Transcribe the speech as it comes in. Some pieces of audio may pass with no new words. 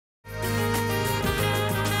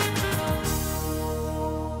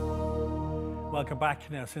Welcome back.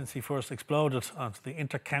 Now, since he first exploded onto the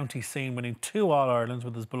inter-county scene, winning 2 All-Irelands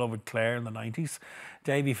with his beloved Clare in the 90s,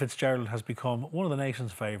 Davy Fitzgerald has become one of the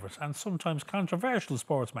nation's favourites and sometimes controversial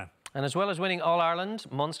sportsmen. And as well as winning All-Ireland,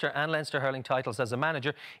 Munster and Leinster hurling titles as a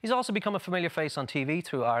manager, he's also become a familiar face on TV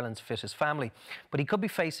through Ireland's Fittest Family. But he could be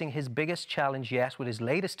facing his biggest challenge yet with his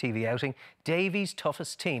latest TV outing, Davy's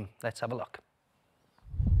Toughest Team. Let's have a look.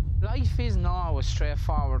 Life isn't always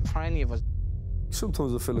straightforward for any of us.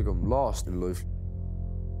 Sometimes I feel like I'm lost in life.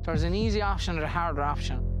 There's an easy option and a harder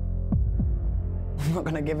option. I'm not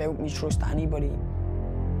going to give out my trust to anybody.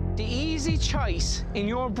 The easy choice in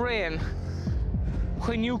your brain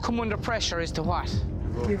when you come under pressure is to what?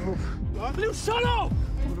 Give up. You shut up!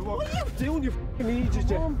 What are you doing, you f***ing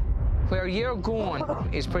idiot? Where you're going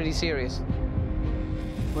is pretty serious.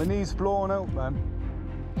 My knee's blowing out, man.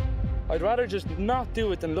 I'd rather just not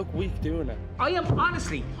do it than look weak doing it. I am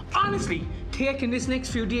honestly taking this next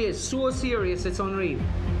few days so serious it's unreal.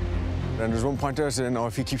 And there's one point there saying, "No,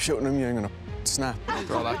 if you keep shouting at me, I'm gonna snap."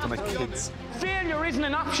 They're all acting like kids. Failure isn't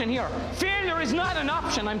an option here. Failure is not an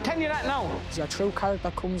option. I'm telling you that now. Your true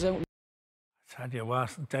character comes out. I tell you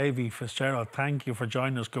what, Davy Fitzgerald, thank you for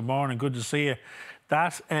joining us. Good morning, good to see you.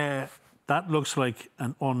 That looks like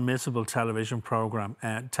an unmissable television programme.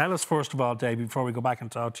 Tell us, first of all, Davy, before we go back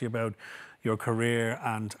and talk to you about your career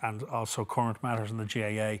and also current matters in the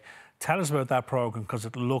GAA, tell us about that programme, because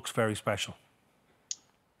it looks very special.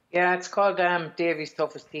 Yeah, it's called Davy's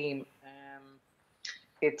Toughest Team.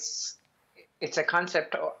 It's a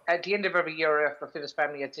concept. At the end of every year after Fittest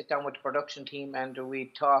Family, I'd sit down with the production team and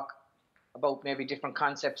we'd talk about maybe different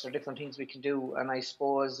concepts or different things we can do. And I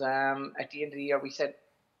suppose at the end of the year, we said,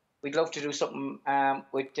 we'd love to do something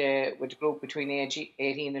with the group between age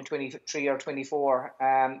 18 and 23 or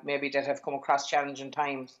 24, maybe that have come across challenging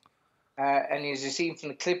times. And as you see from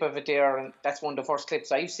the clip of it there, and that's one of the first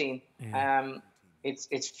clips I've seen,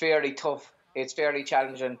 it's fairly tough. It's fairly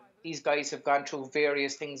challenging. These guys have gone through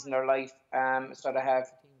various things in their life, so they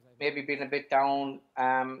have maybe been a bit down.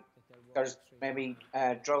 There's maybe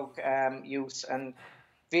drug use and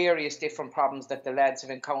various different problems that the lads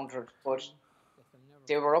have encountered, but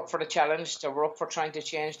they were up for the challenge. They were up for trying to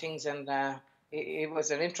change things, and it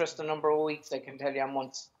was an interesting number of weeks, I can tell you,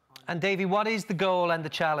 months. And Davy, what is the goal and the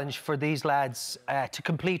challenge for these lads to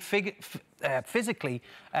complete physically,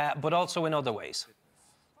 but also in other ways?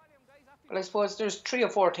 Well, I suppose there's 3 or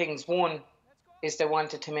 4 things. One is they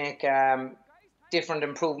wanted to make different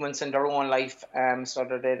improvements in their own life, so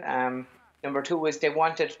that they, number 2 is they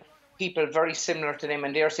wanted people very similar to them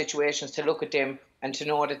in their situations to look at them and to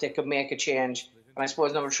know that they could make a change. And I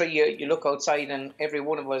suppose number 3, you look outside, and every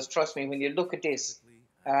one of us, trust me, when you look at this,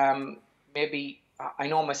 maybe, I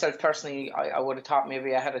know myself personally, I would have thought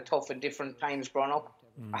maybe I had it tough in different times growing up.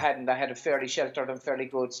 I hadn't. I had it fairly sheltered and fairly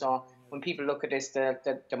good. So when people look at this, they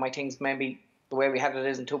might think maybe the way we had it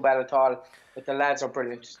isn't too bad at all. But the lads are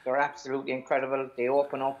brilliant. They're absolutely incredible. They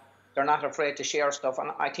open up. They're not afraid to share stuff.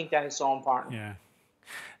 And I think that is so important. Yeah.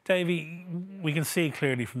 Davy, we can see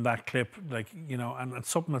clearly from that clip, like, you know, and it's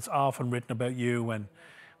something that's often written about you when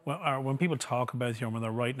people talk about you and when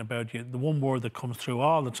they're writing about you, the one word that comes through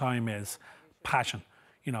all the time is passion.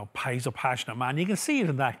 You know, he's a passionate man. You can see it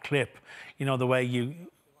in that clip, you know, the way you...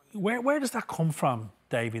 Where does that come from,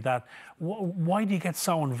 Davy? Why do you get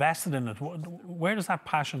so invested in it? Where does that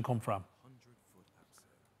passion come from?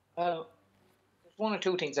 Well, there's 1 or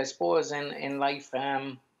 2 things, I suppose, in life.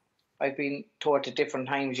 I've been told at different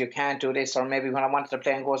times you can't do this, or maybe when I wanted to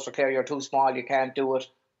play in Goals for Clare, you're too small, you can't do it.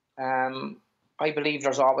 I believe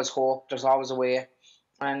there's always hope, there's always a way.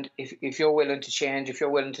 And if you're willing to change, if you're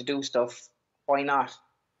willing to do stuff, why not?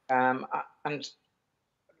 And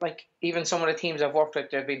like even some of the teams I've worked with,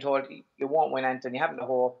 they've been told you won't win anything, you haven't a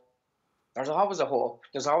hope. There's always a hope,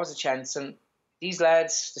 there's always a chance. And these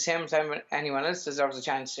lads, the same time anyone else deserves a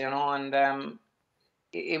chance, you know, and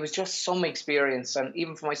it was just some experience, and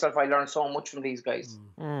even for myself, I learned so much from these guys.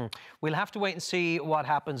 We'll have to wait and see what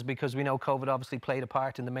happens, because we know COVID obviously played a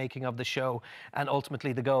part in the making of the show, and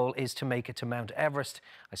ultimately the goal is to make it to Mount Everest.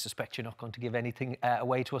 I suspect you're not going to give anything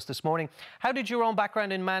away to us this morning. How did your own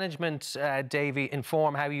background in management, Davy,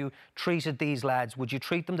 inform how you treated these lads? Would you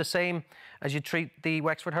treat them the same as you treat the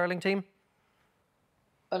Wexford hurling team?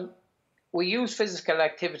 We use physical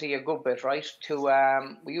activity a good bit, right?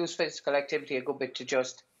 We use physical activity a good bit to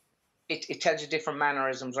just, it tells you different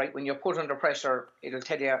mannerisms, right? When you're put under pressure, it'll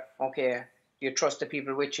tell you, okay, do you trust the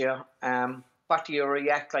people with you? What do you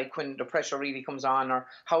react like when the pressure really comes on, or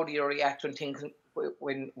how do you react when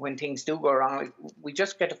things do go wrong? We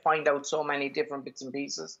just get to find out so many different bits and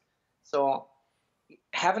pieces. So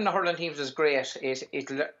having the hurling teams is great.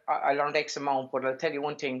 I learned X amount, but I'll tell you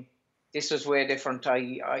one thing. this was way different.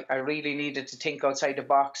 I really needed to think outside the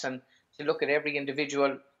box and to look at every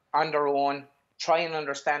individual on their own, try and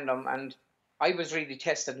understand them. And I was really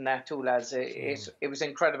tested in that too, lads. It was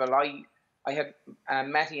incredible. I had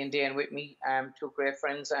Matty and Dane with me, two great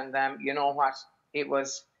friends, and you know what? It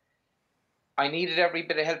was. I needed every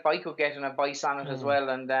bit of help I could get and advice on it as well.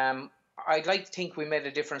 And I'd like to think we made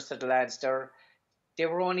a difference to the lads. They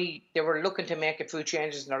were looking to make a few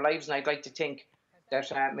changes in their lives, and I'd like to think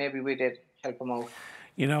that maybe we did help them out.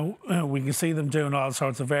 You know, we can see them doing all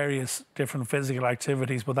sorts of various different physical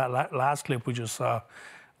activities, but that last clip we just saw,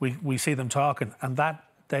 we see them talking. And that,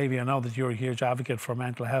 Davy, I know that you're a huge advocate for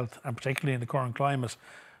mental health, and particularly in the current climate,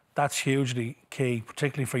 that's hugely key,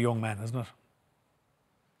 particularly for young men, isn't it?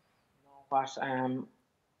 You know what?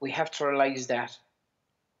 We have to realise that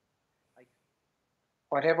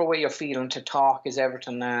whatever way you're feeling, to talk is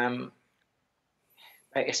everything.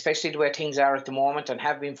 Especially the way things are at the moment and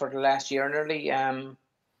have been for the last year nearly.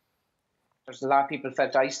 There's a lot of people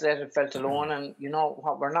felt isolated, felt alone, and you know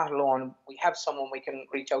what? We're not alone. We have someone we can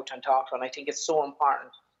reach out and talk to, and I think it's so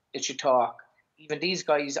important that you talk. Even these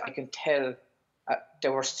guys, I can tell, they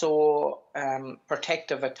were so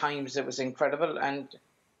protective at times. It was incredible, and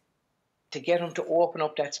to get them to open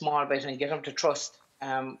up that small bit and get them to trust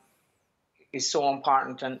is so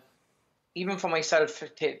important. And even for myself,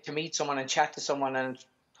 to meet someone and chat to someone and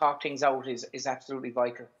talk things out is absolutely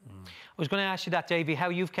vital. I was going to ask you that, Davy, how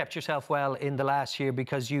you've kept yourself well in the last year,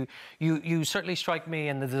 because you certainly strike me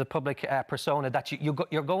in the public persona that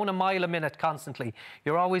you're going a mile a minute constantly.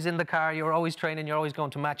 You're always in the car, you're always training, you're always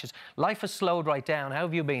going to matches. Life has slowed right down. How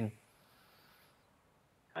have you been?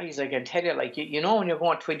 Guys, I can tell you, like, you know, when you're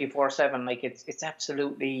going 24/7, like it's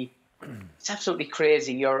absolutely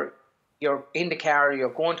crazy. You're in the car, you're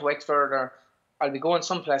going to Wexford, or I'll be going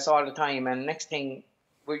someplace all the time, and next thing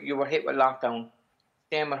you were hit with lockdown,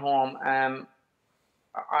 staying at home.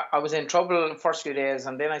 I was in trouble the first few days,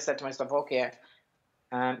 and then I said to myself, okay,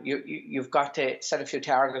 you've got to set a few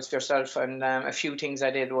targets for yourself. And a few things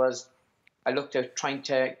I did was I looked at trying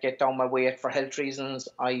to get down my weight for health reasons.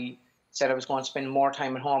 I said I was going to spend more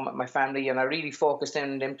time at home with my family, and I really focused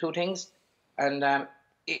in on them two things. And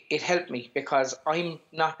it helped me, because I'm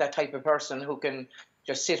not that type of person who can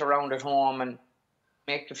just sit around at home and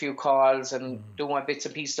make a few calls and do my bits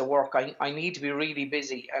and pieces of work. I need to be really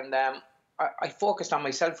busy, and I focused on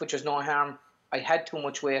myself, which is no harm. I had too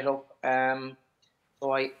much weight up,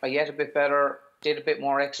 so I ate a bit better, did a bit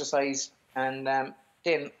more exercise, and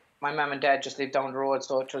then my mum and dad just lived down the road,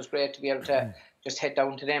 so it was great to be able to just head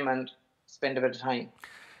down to them and spend a bit of time.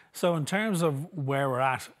 So in terms of where we're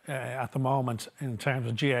at the moment, in terms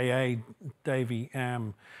of GAA, Davy,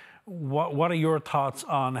 what are your thoughts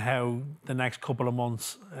on how the next couple of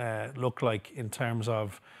months look like in terms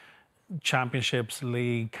of championships,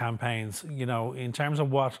 league campaigns? You know, in terms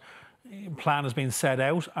of what plan has been set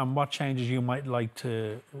out and what changes you might like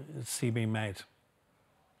to see being made?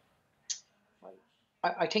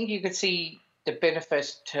 I think you could see the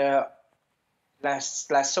benefit to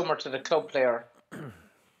last summer to the club player.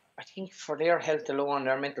 I think for their health alone,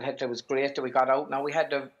 their mental health, it was great that we got out. Now, we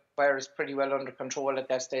had the virus pretty well under control at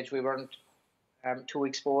that stage. We weren't too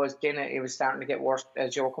exposed. Then it was starting to get worse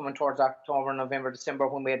as you were coming towards October, November, December,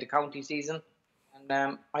 when we had the county season.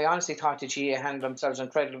 And I honestly thought the GA handled themselves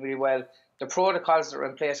incredibly well. The protocols that were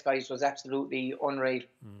in place, guys, was absolutely unreal.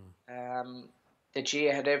 The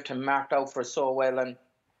GA had everything marked out for us so well. And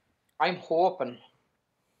I'm hoping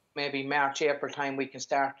maybe March, April time we can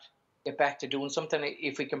get back to doing something.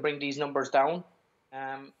 If we can bring these numbers down,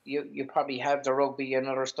 you probably have the rugby and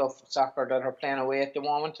other stuff, soccer, that are playing away at the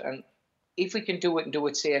moment. And if we can do it and do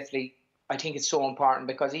it safely, I think it's so important,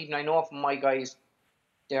 because even I know from my guys,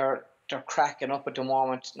 they're cracking up at the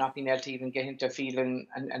moment, not being able to even get into field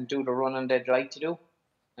and do the running they'd like to do.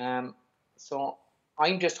 So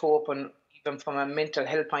I'm just hoping, even from a mental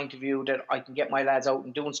health point of view, that I can get my lads out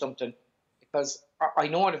and doing something, because I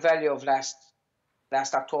know the value of last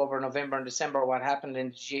October, November and December, what happened in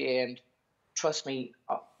the GA, and trust me,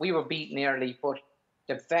 we were beaten early, but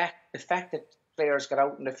the fact that players got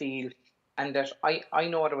out in the field, and that I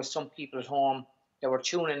know there was some people at home that were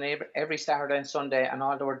tuning in every Saturday and Sunday, and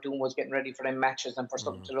all they were doing was getting ready for them matches and for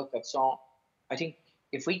something to look at. So I think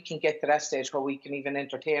if we can get to that stage where we can even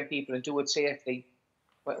entertain people and do it safely,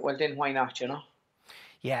 well then why not, you know?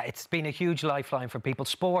 Yeah, it's been a huge lifeline for people,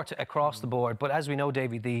 sport across the board. But as we know,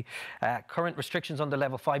 Davy, the current restrictions under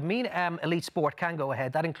level 5 mean elite sport can go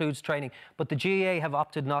ahead. That includes training. But the GAA have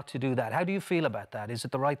opted not to do that. How do you feel about that? Is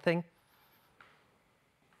it the right thing?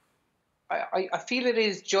 I feel it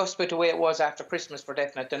is, just with the way it was after Christmas, for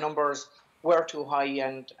definite. The numbers were too high,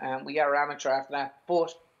 and we are amateur after that.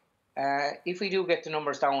 But if we do get the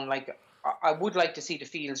numbers down, like I would like to see the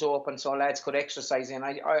fields open so lads could exercise in.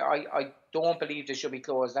 I don't believe they should be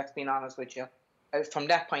closed. That's being honest with you. From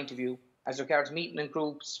that point of view, as regards meeting in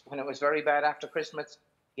groups when it was very bad after Christmas,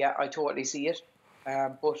 yeah, I totally see it.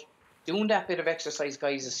 But doing that bit of exercise,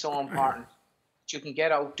 guys, is so important. You can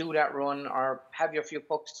get out, do that run, or have your few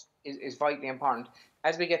pucks is vitally important.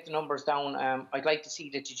 As we get the numbers down, I'd like to see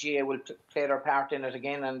that the GA will play their part in it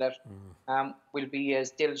again, and that we'll be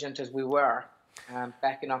as diligent as we were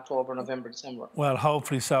back in October, November, December. Well,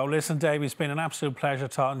 hopefully so. Listen, Davy, it's been an absolute pleasure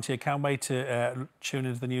talking to you. Can't wait to tune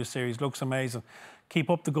into the new series. Looks amazing. Keep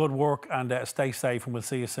up the good work and stay safe, and we'll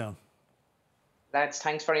see you soon. Lads,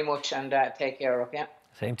 thanks very much, and take care, okay?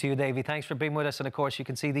 Same to you, Davy. Thanks for being with us. And of course, you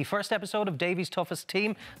can see the first episode of Davy's Toughest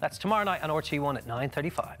Team. That's tomorrow night on RT1 at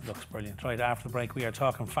 9:35. Looks brilliant. Right after the break, we are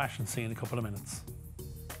talking fashion scene in a couple of minutes.